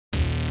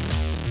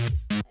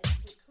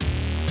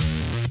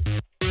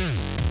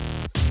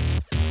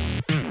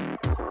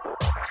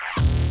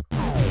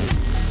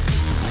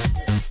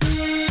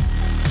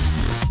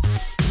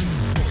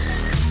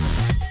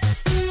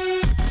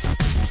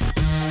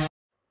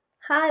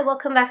Hi,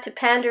 welcome back to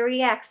Panda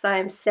Reacts.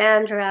 I'm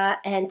Sandra,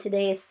 and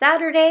today is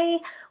Saturday,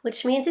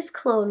 which means it's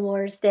Clone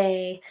Wars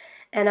Day,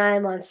 and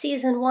I'm on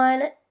Season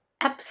 1,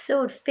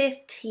 Episode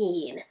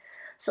 15.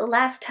 So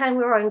last time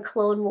we were on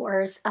Clone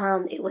Wars,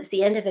 it was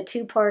the end of a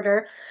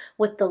two-parter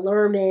with the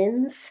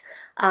Lurmans.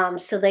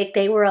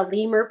 They were a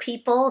lemur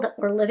people that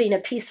were living a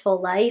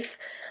peaceful life,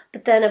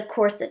 but then, of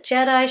course, the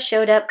Jedi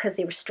showed up because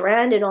they were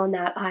stranded on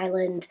that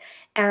island,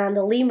 and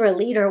the lemur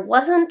leader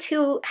wasn't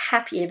too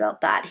happy about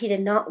that. He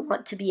did not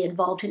want to be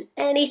involved in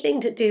anything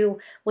to do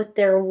with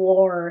their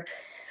war.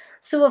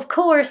 So, of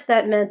course,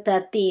 that meant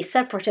that the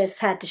separatists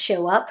had to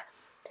show up.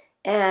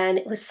 And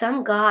it was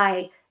some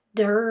guy,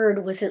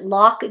 Durd, was it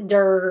Lock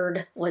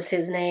Durd was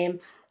his name.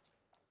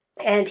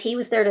 And he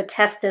was there to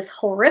test this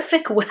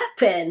horrific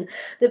weapon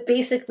that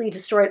basically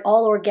destroyed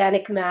all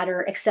organic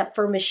matter except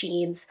for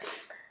machines.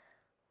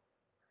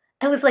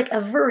 It was like a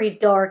very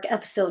dark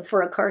episode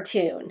for a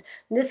cartoon.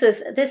 This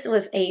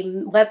was a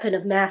weapon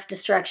of mass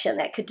destruction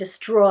that could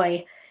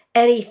destroy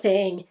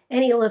anything,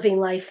 any living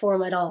life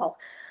form at all.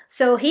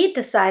 So he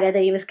decided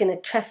that he was going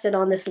to test it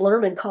on this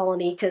Lurman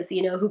colony because,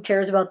 you know, who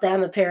cares about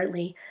them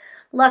apparently.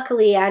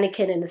 Luckily,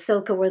 Anakin and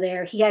Ahsoka were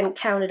there. He hadn't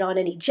counted on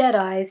any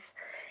Jedis.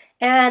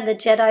 And the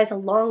Jedis,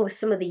 along with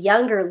some of the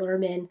younger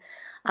Lurmen,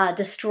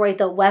 destroyed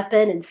the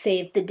weapon and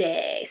saved the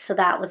day. So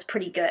that was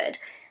pretty good.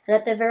 And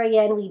at the very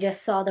end, we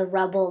just saw the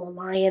Rebel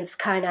Alliance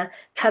kind of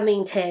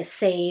coming to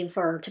save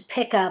or to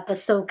pick up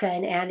Ahsoka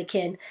and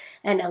Anakin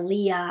and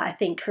Aaliyah, I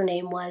think her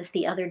name was,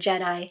 the other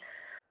Jedi.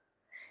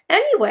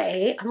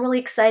 Anyway, I'm really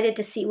excited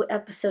to see what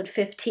episode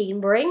 15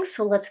 brings,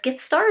 so let's get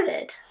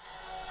started.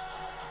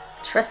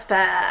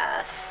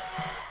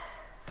 Trespass.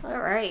 All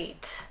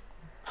right.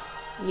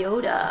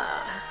 Yoda.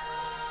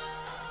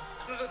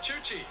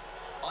 Chuchi,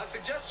 I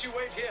suggest you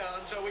wait here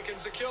until we can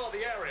secure the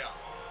area.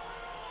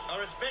 I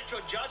respect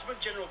your judgment,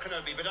 General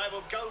Kenobi, but I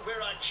will go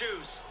where I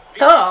choose. This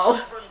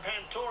sovereign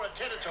Pantora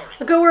territory.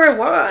 I'll go where I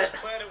want.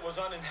 This planet was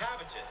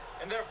uninhabited,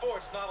 and therefore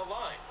it's not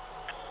aligned.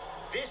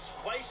 This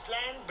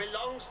wasteland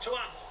belongs to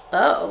us.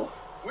 Oh.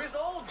 With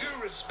all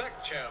due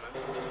respect, Chairman.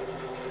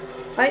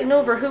 Fighting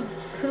over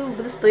who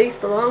this base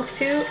belongs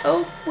to.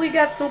 Oh, we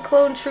got some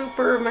clone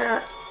trooper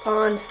Matt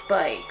on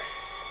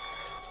spikes.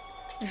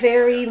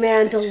 Very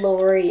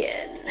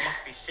Mandalorian.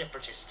 Must be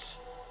separatists.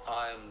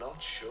 I am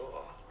not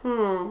sure.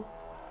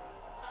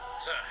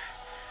 Sir,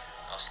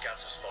 our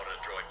scouts have spotted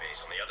a droid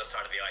base on the other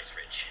side of the ice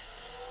ridge.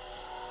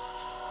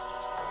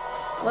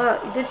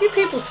 Well, did you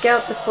people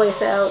scout this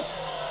place out?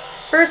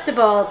 First of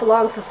all, it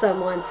belongs to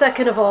someone.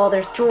 Second of all,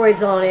 there's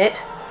droids on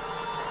it.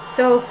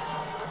 So,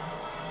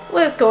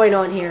 what is going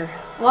on here?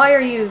 Why are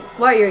you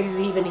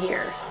even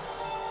here?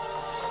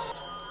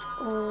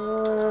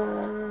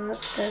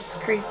 That's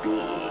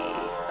creepy.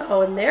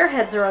 Oh, and their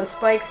heads are on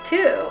spikes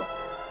too.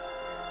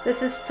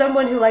 This is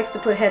someone who likes to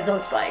put heads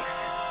on spikes.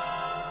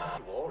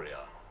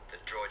 The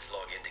droid's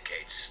log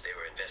indicates they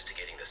were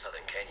investigating the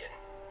Southern Canyon.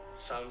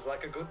 Sounds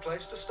like a good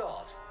place to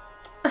start.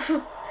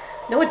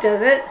 No, it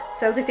doesn't.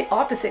 Sounds like the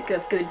opposite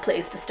of good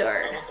place to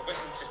start. I want the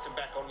weapon system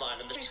back online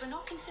and We're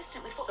not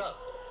consistent with what... So,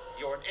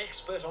 you're an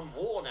expert on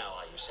war now,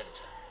 are you,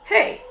 Senator?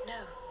 Hey. No,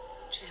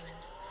 Chairman.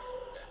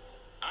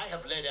 I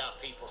have led our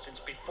people since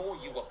before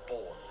you were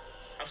born.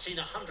 I've seen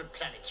 100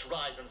 planets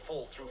rise and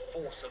fall through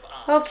force of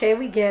arms. Okay,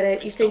 we get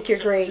it. You think you're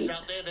great.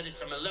 Out there that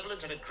it's a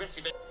malevolent and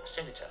aggressive...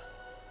 Senator,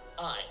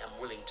 I am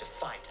willing to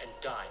fight and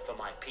die for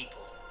my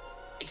people.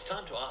 It's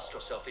time to ask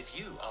yourself if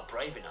you are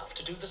brave enough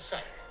to do the same.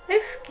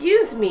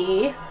 Excuse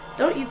me.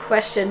 Don't you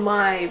question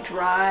my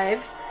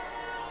drive.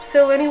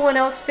 So anyone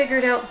else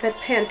figured out that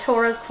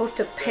Pantora's close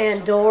to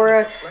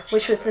Pandora,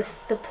 which was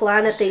the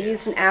planet they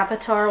used in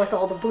Avatar with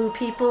all the blue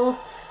people?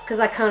 Because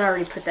I kind of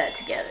already put that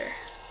together.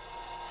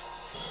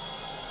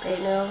 They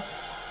know.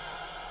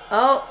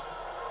 Oh,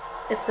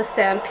 it's the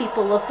sand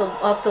people of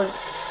the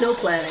snow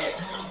planet.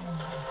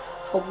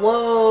 Oh,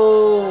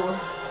 whoa,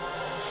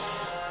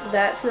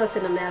 that's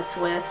nothing to mess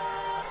with.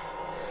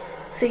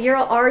 So you're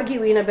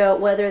arguing about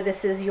whether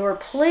this is your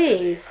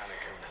place.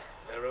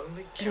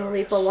 It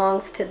only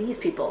belongs to these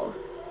people.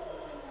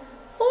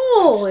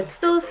 Oh, it's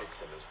those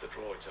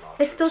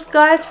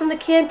guys from the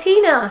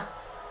cantina.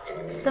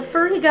 The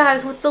furry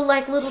guys with the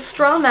like little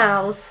straw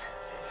mouths.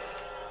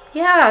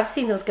 Yeah, I've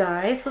seen those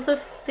guys.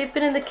 They've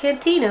been in the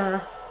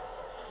cantina.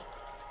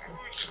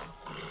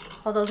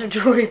 Oh, those are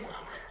droids.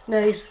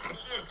 Nice.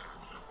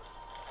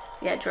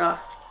 Yeah, draw.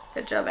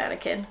 Good job,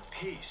 Anakin.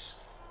 Peace.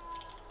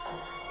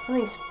 I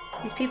think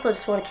these people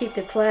just want to keep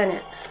their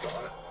planet.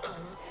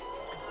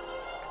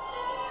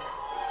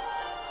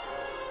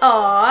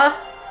 Aww,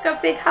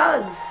 got big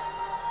hugs.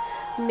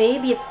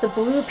 Maybe it's the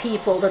blue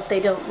people that they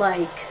don't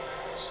like.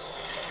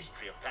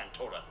 History of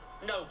Pantora.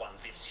 No one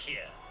lives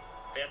here.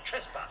 They're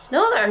trespassers.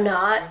 No, they're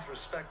not. With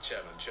respect,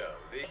 Chairman Joe,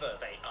 Whoever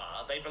they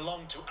are, they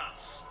belong to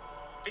us.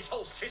 This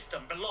whole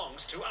system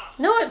belongs to us.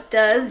 No, it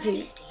does. You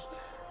Majesty,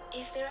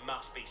 if there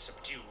must be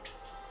subdued.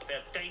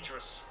 They're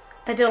dangerous.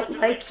 I don't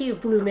like you,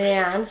 blue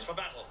man. For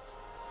battle.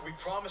 we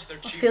promised their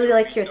I chief feel there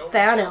like would you're be no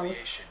Thanos.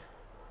 retaliation.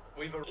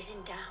 We've is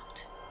in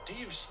doubt, Do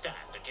you stand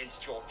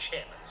against your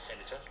chairman,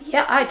 Senator?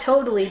 Yeah, I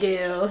totally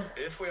do.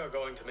 If we are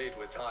going to meet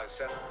with Thai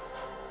Senate,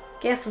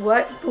 Guess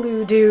what,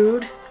 blue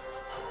dude?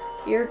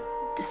 Your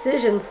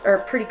decisions are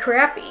pretty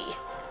crappy.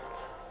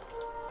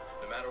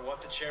 no matter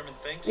what the chairman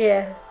thinks,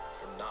 Yeah,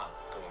 we're not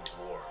going to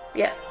war.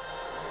 yeah.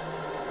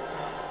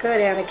 Good,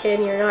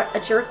 Anakin. You're not a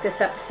jerk this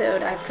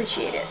episode. I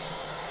appreciate it.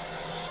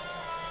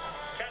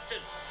 Captain,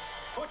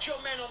 put your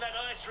men on that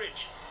ice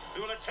ridge.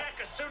 We will attack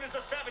as soon as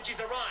the savages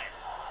arrive.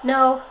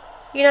 No,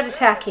 you're not There will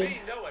attacking.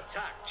 be no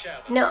attack,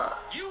 Chairman. No,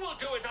 You will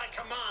do as I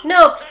command.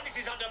 No. The planet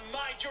is under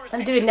my jurisdiction.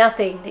 I'm doing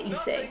nothing that you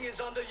Nothing say. is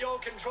under your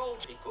control.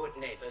 Be good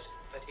neighbors,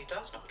 but he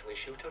does not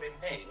wish you to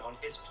remain on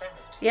his planet.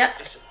 Yep.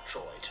 Listen,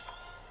 droid.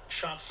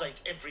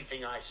 Translate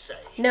everything I say.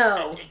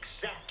 No. And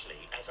exactly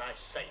as I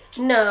say it.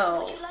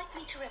 No. Would you like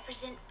me to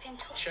represent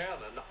Pentor?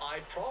 Chairman, I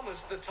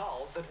promised the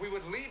Tals that we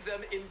would leave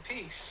them in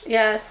peace.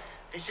 Yes.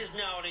 This is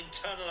now an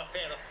internal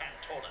affair of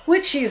Pantora.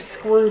 Which you've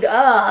screwed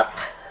up.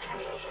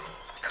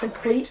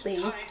 Completely.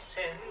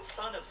 Tyson,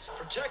 son of...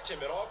 Protect him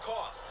at all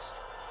costs.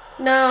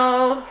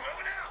 No.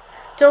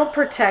 Don't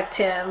protect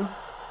him.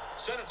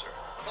 Senator,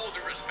 with all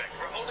due respect,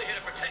 we're only here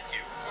to protect you.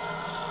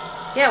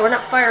 Yeah, we're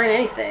not firing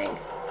anything.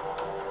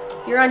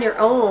 You're on your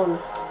own.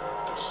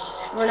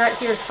 We're not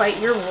here to fight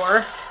your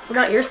war. We're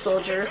not your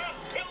soldiers.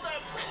 Kill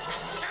them!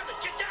 Damn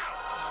it, get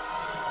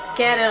down!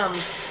 Get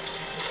him.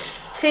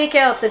 Take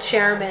out the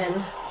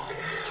chairman.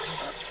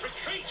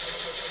 Retreat!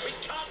 We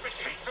can't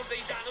retreat from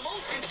these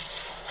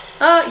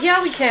animals.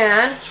 Yeah, we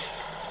can.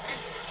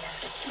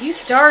 You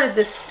started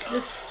this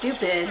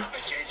stupid.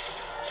 Savages!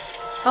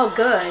 Oh,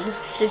 good.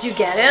 Did you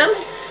get him?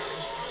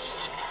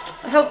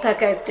 I hope that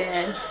guy's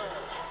dead.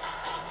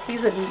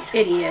 He's an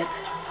idiot.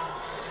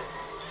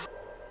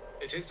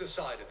 It is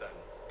decided then.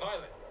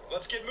 Pilot,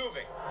 let's get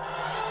moving.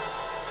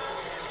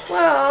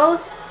 Well,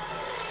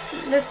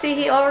 let's see,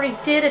 he already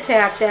did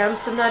attack them,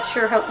 so I'm not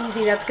sure how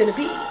easy that's going to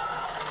be.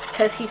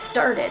 Because he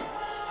started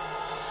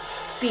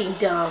being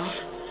dumb.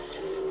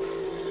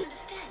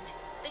 Understand?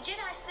 The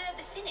Jedi serve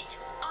the Senate.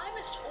 I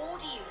must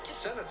order you to.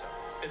 Senator,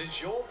 it is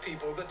your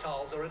people the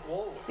Tals are at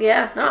war with.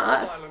 Yeah,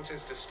 not If us. violence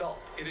is to stop,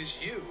 it is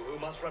you who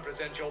must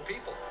represent your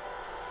people.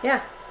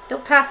 Yeah,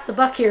 don't pass the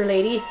buck here,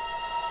 lady.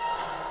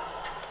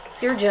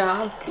 It's your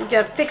job. You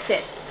gotta fix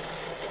it.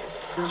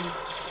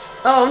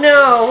 Oh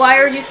no, why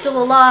are you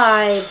still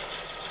alive?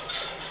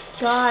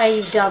 Die,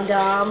 you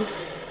dum-dum.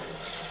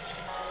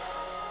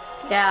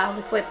 Yeah,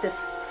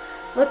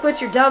 look what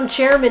your dumb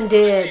chairman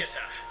did.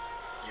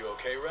 You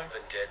okay, Rex? The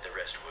dead, the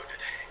rest wounded,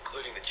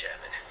 including the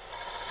chairman.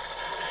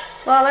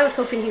 Well, I was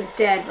hoping he was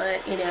dead,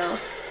 but, you know.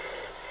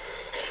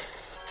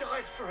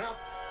 Died for our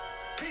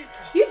people.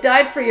 You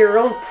died for your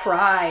own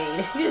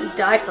pride. You didn't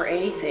die for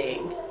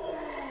anything.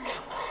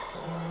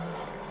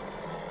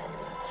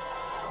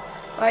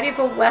 Why do you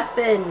have a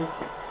weapon?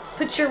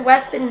 Put your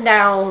weapon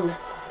down.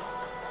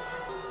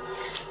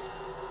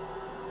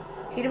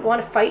 He didn't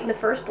want to fight in the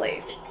first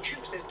place. He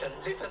chooses to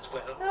live as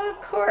well. Oh, of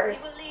We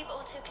course. will leave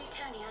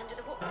Autoplutania under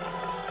the water.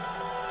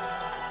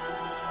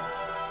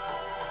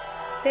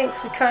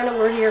 Thanks, we kind of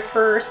were here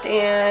first,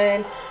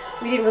 and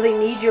we didn't really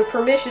need your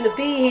permission to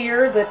be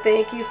here, but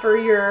thank you for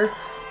your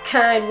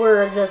kind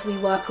words as we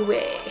walk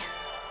away.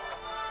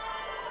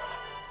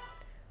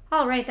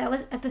 Alright, that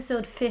was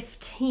episode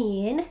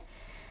 15,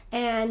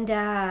 and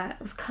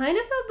it was kind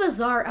of a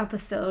bizarre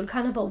episode,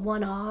 kind of a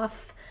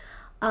one-off.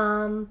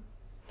 I'm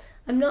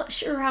not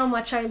sure how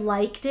much I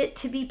liked it,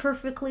 to be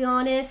perfectly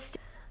honest.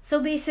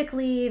 So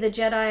basically, the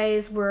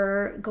Jedis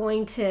were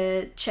going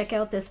to check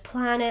out this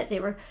planet. They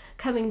were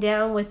coming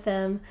down with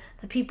them,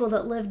 the people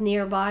that lived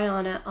nearby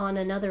on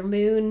another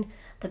moon,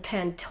 the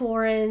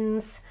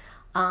Pantorans,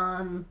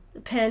 from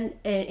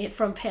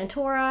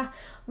Pantora,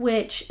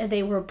 which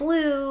they were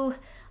blue.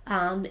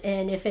 And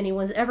if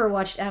anyone's ever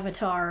watched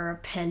Avatar,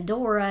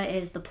 Pandora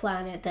is the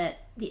planet that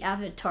the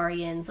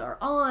Avatarians are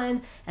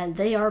on, and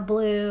they are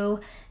blue.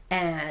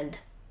 And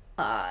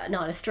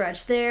not a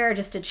stretch there,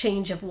 just a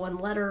change of one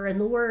letter in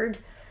the word.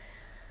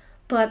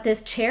 But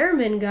this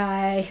chairman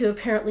guy, who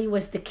apparently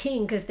was the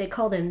king because they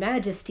called him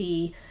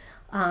Majesty,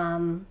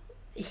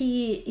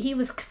 he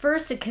was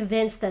first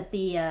convinced that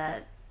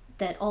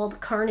that all the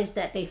carnage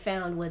that they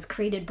found was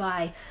created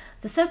by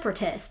the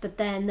Separatists, but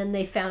then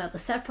they found out the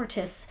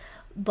Separatists'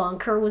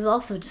 bunker was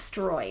also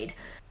destroyed.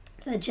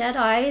 The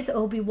Jedis,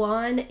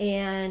 Obi-Wan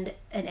and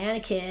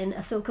Anakin,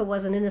 Ahsoka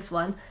wasn't in this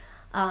one,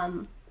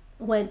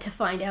 went to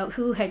find out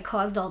who had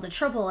caused all the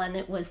trouble, and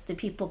it was the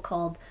people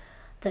called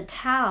the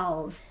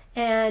Tals.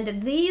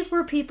 And these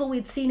were people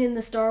we'd seen in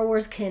the Star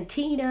Wars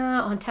Cantina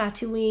on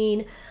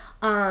Tatooine.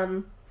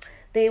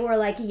 They were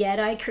like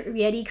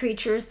Yeti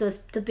creatures,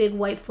 the big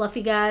white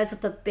fluffy guys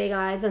with the big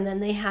eyes, and then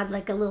they had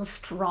like a little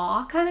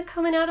straw kind of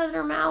coming out of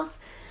their mouth.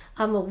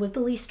 A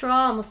wibbly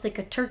straw, almost like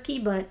a turkey,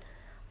 but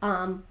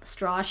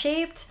straw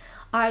shaped.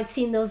 I'd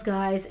seen those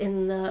guys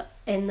in the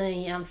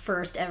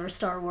first ever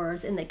Star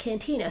Wars in the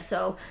Cantina.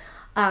 So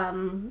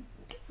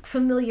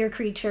familiar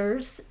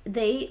creatures.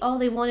 All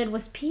they wanted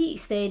was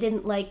peace. They'd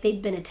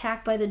been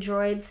attacked by the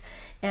droids,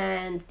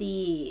 and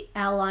the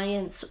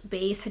Alliance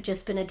base had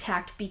just been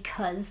attacked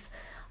because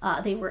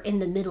they were in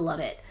the middle of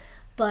it.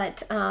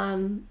 But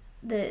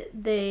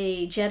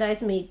the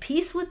Jedis made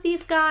peace with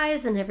these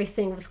guys and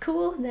everything was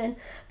cool. And then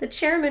the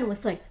chairman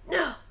was like,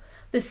 no,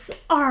 this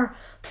is our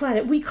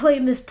planet. We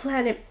claim this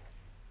planet.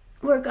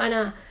 We're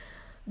gonna,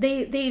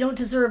 they don't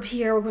deserve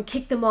here. We're gonna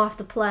kick them off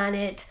the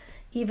planet,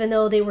 even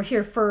though they were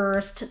here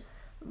first.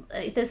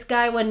 This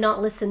guy would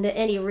not listen to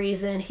any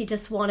reason. He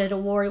just wanted a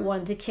war. He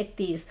wanted to kick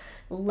these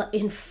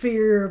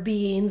inferior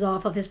beings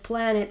off of his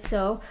planet.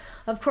 So,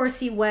 of course,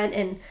 he went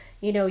and,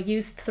 you know,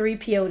 used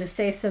 3PO to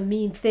say some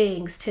mean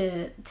things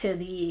to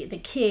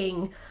the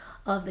king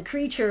of the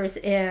creatures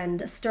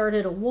and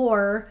started a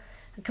war,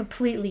 a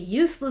completely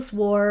useless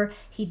war.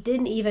 He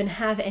didn't even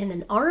have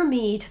an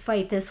army to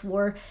fight this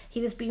war. He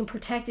was being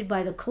protected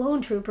by the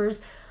clone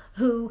troopers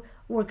who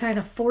were kind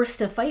of forced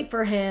to fight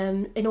for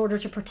him in order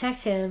to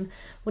protect him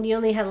when he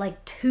only had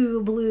like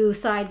 2 blue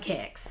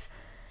sidekicks.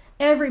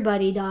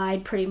 Everybody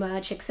died pretty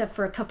much except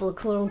for a couple of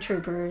clone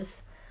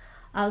troopers.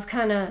 I was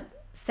kind of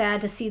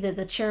sad to see that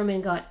the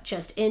chairman got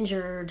just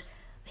injured.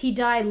 He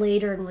died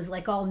later and was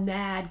like all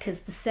mad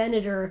because the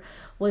senator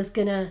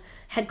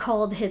had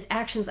called his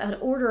actions out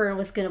of order and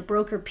was gonna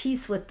broker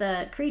peace with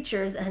the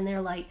creatures, and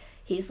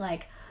he's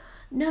like,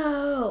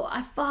 no,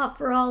 I fought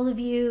for all of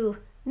you.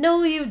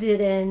 No, you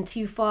didn't.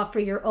 You fought for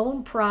your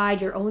own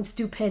pride, your own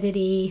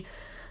stupidity.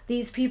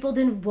 These people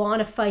didn't want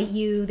to fight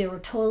you. They were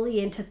totally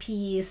into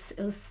peace.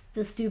 It was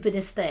the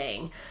stupidest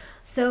thing.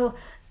 So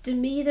to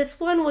me, this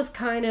one was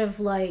kind of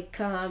like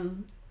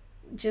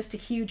just a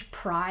huge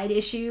pride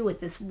issue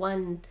with this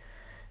one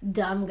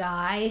dumb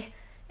guy.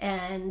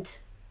 And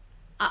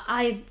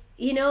I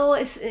you know,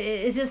 it's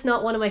just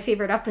not one of my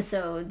favorite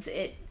episodes.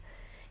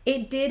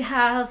 It did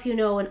have, you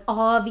know, an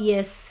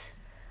obvious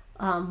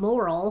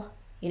moral.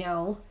 You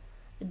know,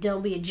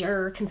 don't be a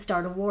jerk and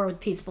start a war with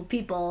peaceful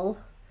people.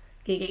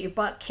 You get your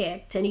butt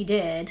kicked, and he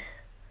did.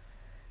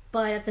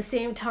 But at the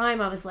same time,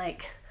 I was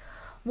like,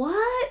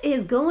 what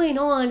is going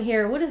on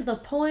here? What is the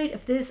point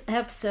of this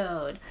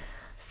episode?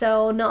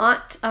 So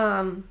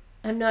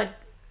I'm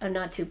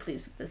not too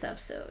pleased with this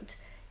episode.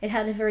 It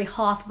had a very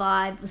Hoth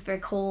vibe. It was very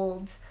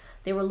cold.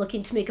 They were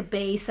looking to make a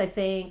base, I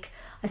think.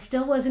 I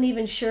still wasn't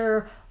even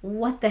sure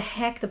what the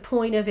heck the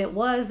point of it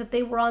was that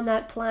they were on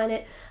that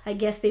planet. I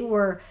guess they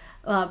were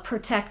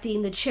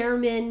protecting the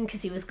chairman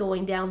because he was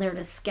going down there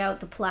to scout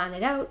the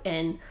planet out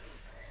and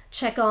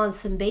check on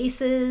some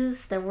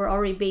bases. There were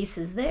already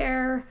bases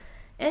there,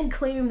 and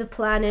claim the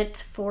planet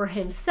for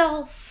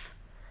himself,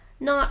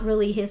 not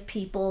really his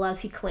people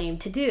as he claimed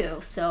to do.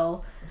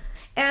 So,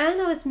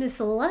 and I was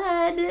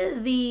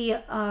misled. The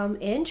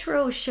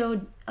intro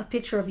showed a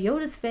picture of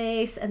Yoda's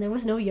face, and there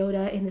was no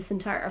Yoda in this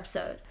entire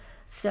episode.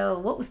 So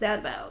what was that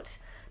about?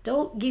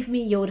 Don't give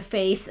me Yoda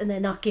face and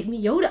then not give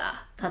me Yoda.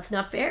 That's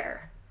not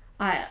fair.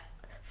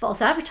 False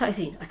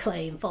advertising, I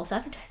claim. False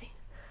advertising.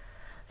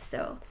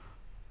 So,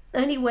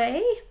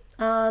 anyway,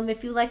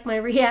 if you like my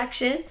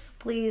reactions,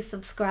 please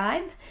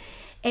subscribe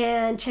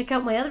and check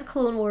out my other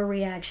Clone War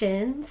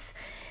reactions.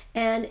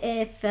 And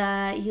if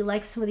you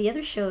like some of the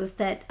other shows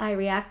that I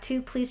react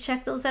to, please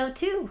check those out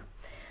too.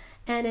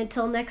 And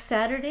until next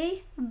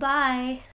Saturday, bye.